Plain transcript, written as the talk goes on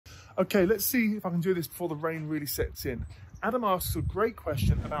Okay, let's see if I can do this before the rain really sets in. Adam asks a great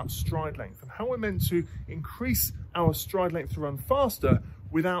question about stride length and how we're meant to increase our stride length to run faster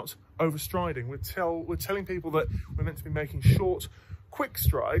without overstriding. We're telling people that we're meant to be making short, quick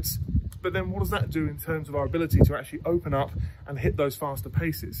strides, but then what does that do in terms of our ability to actually open up and hit those faster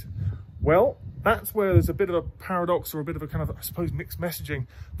paces? Well, that's where there's a bit of a paradox or a bit of a kind of, I suppose, mixed messaging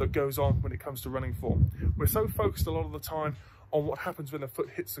that goes on when it comes to running form. We're so focused a lot of the time on what happens when the foot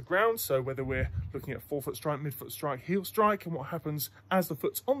hits the ground, so whether we're looking at forefoot strike, midfoot strike, heel strike, and what happens as the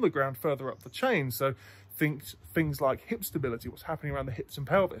foot's on the ground further up the chain, so things like hip stability, what's happening around the hips and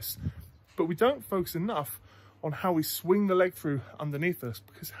pelvis. But we don't focus enough on how we swing the leg through underneath us,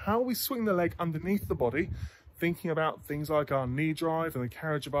 because how we swing the leg underneath the body, thinking about things like our knee drive and the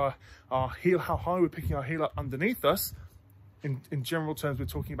carriage of our heel, how high we're picking our heel up underneath us. In general terms, we're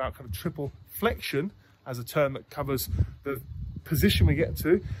talking about kind of triple flexion as a term that covers the position we get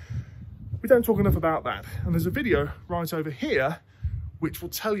to. We don't talk enough about that. And there's a video right over here which will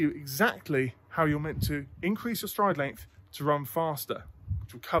tell you exactly how you're meant to increase your stride length to run faster,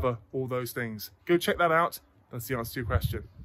 which will cover all those things. Go check that out. That's the answer to your question.